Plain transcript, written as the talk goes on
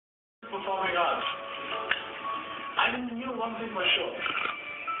performing arts, I knew one thing for sure.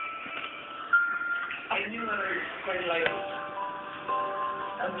 I knew that I quite liked it.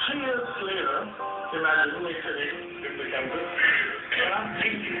 And 3 years later, imagine me sitting in the campus, and I'm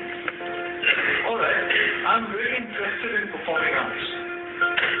thinking, alright, I'm very interested in performing arts.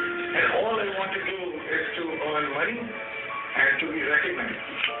 And all I want to do is to earn money and to be recognized.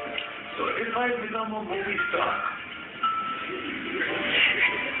 So if I become a movie star,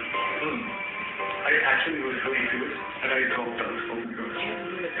 I actually was very serious and I dropped out from the course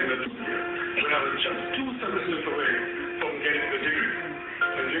in the 2 years when I was just 2 semesters away from getting the degree,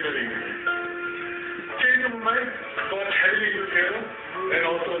 engineering degree. Changed my mind, got heavily into theatre and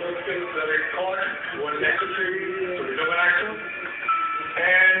also the skills that I thought were necessary to become an actor.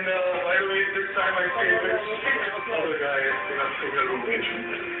 And by the way, this time I stayed with 6 other guys in a single location,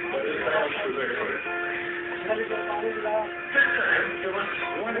 but this time I was prepared for it. This time there was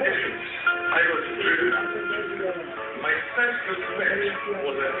one difference. I was driven. My self-respect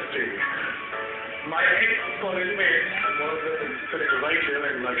was at stake. My ex-college mates, one of them is sitting right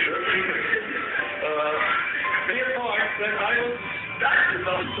here in my shirt, they thought that I was that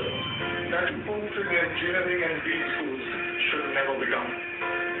disaster that folks in the engineering and B schools should never become.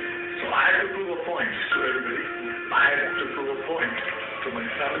 So I had to prove a point to everybody. I had to prove a point to my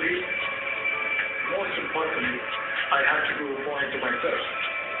family. Most importantly, I had to prove a point to myself.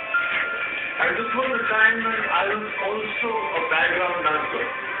 And this was the time when I was also a background dancer.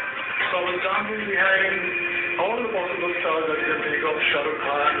 So I was dancing behind all the possible stars that you can think of, Shah Rukh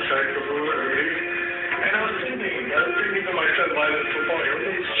Khan, Shahid Kapoor, everybody. And I was thinking to myself while I was performing,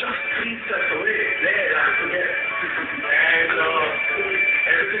 it's just 3 steps away, there I have to get. And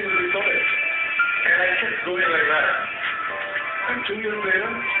everything will be sorted. And I kept going like that. And 2 years later,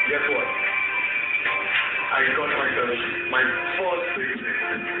 guess what? I got myself my first big break.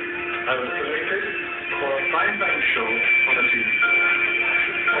 I was selected for a primetime show on a TV.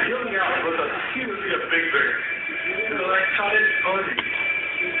 And here we are, it was seriously a big break. Because I started early.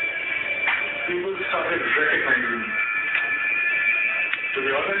 People started recognizing me. To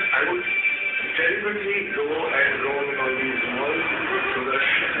be honest, I would deliberately go and roam in all these malls so that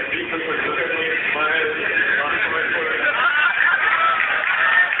people could look at me, smile, ask for my photo.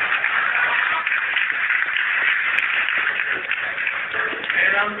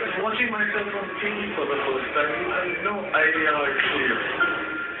 And I was watching myself on TV for the first time. I had no idea how it feels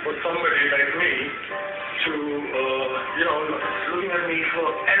for somebody like me to, looking at me for,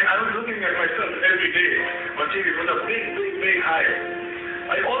 and I was looking at myself every day on TV with a big, big, big eye.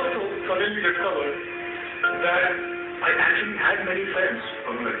 I also suddenly discovered that I actually had many friends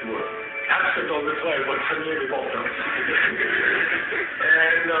from that world. Absent all this while, but suddenly they popped up.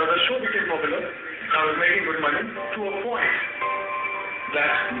 And the show became popular. I was making good money to a point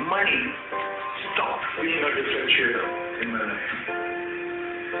that money stopped being a differentiator in my life.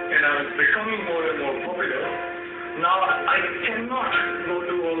 And I was becoming more and more popular. Now I cannot go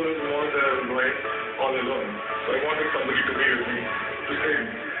to all those malls that I was going all alone. So I wanted somebody to be with me, to save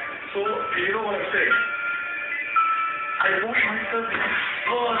me. So you know what I'm saying? I bought myself my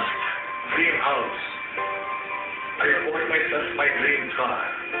first dream house. I bought myself my dream car.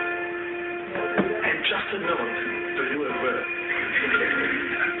 And just a note to you as well.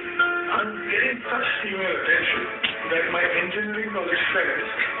 I'm getting such female attention that my engineering college friends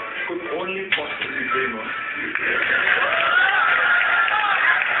could only possibly dream of.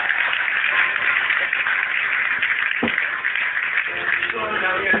 So I'm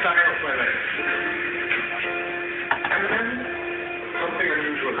having a time of my life. And then something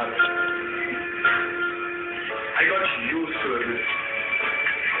unusual happened. I got used to it.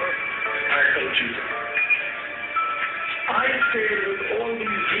 And I felt cheated. I stayed with all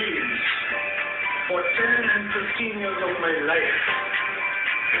these dreams for 10 and 15 years of my life.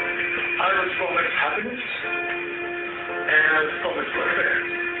 I was promised happiness and I was promised success.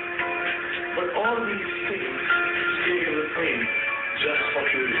 But all these things stayed with me just for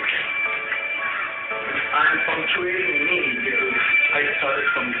curiosity. I'm punctuating me because I started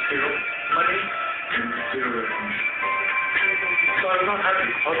from zero money and zero recognition. So I was not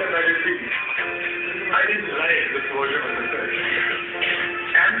happy. How can that be? I didn't like this version of myself.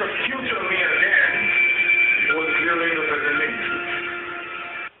 And the future me again was living the present me.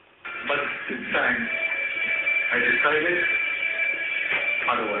 But this time, I decided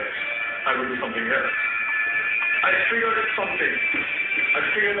otherwise. I would do something else. I figured out something. I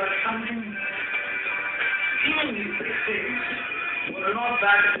figured out something. Even these big things were not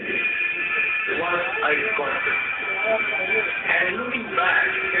that big once I got them. And looking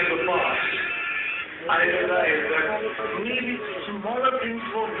back in the past, I realized that maybe smaller things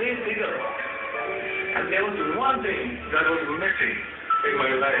were way bigger was one thing that was missing in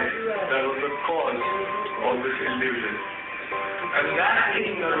my life that was the cause of this illusion. And that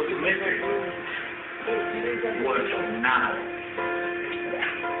thing that was missing was now.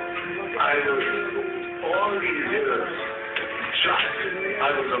 I was, all these years, I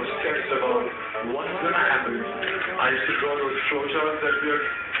was obsessed about what's going to happen. I used to draw those flowcharts that we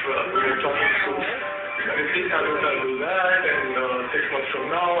are talking to. And if this happens, I'll do that, and 6 months from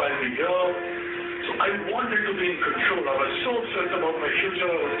now, I'll be here. So I wanted to be in control. I was so obsessed about my future.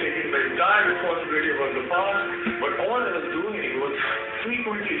 I was taking the entire responsibility about the past. But all I was doing was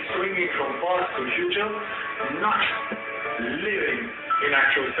frequently swinging from past to future, not living in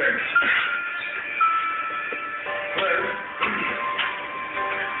actual sense. Well,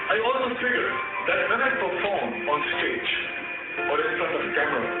 I also figured that when I perform on stage or in front of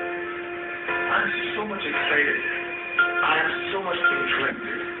camera, I'm so much excited. I'm so much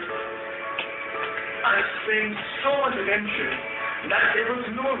interested. I'm paying so much attention that there was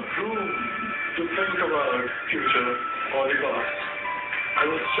no room to think about future or the past. I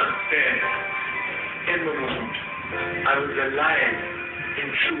was just there, in the moment. I was alive in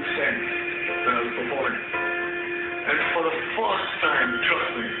true sense when I was performing. And for the first time, trust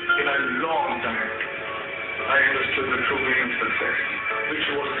me, in a long time, I understood the true meaning of success, which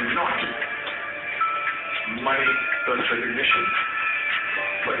was not money plus recognition,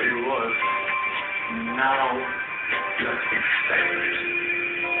 but it was now plus excitement.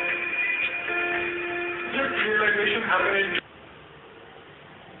 This realization happened in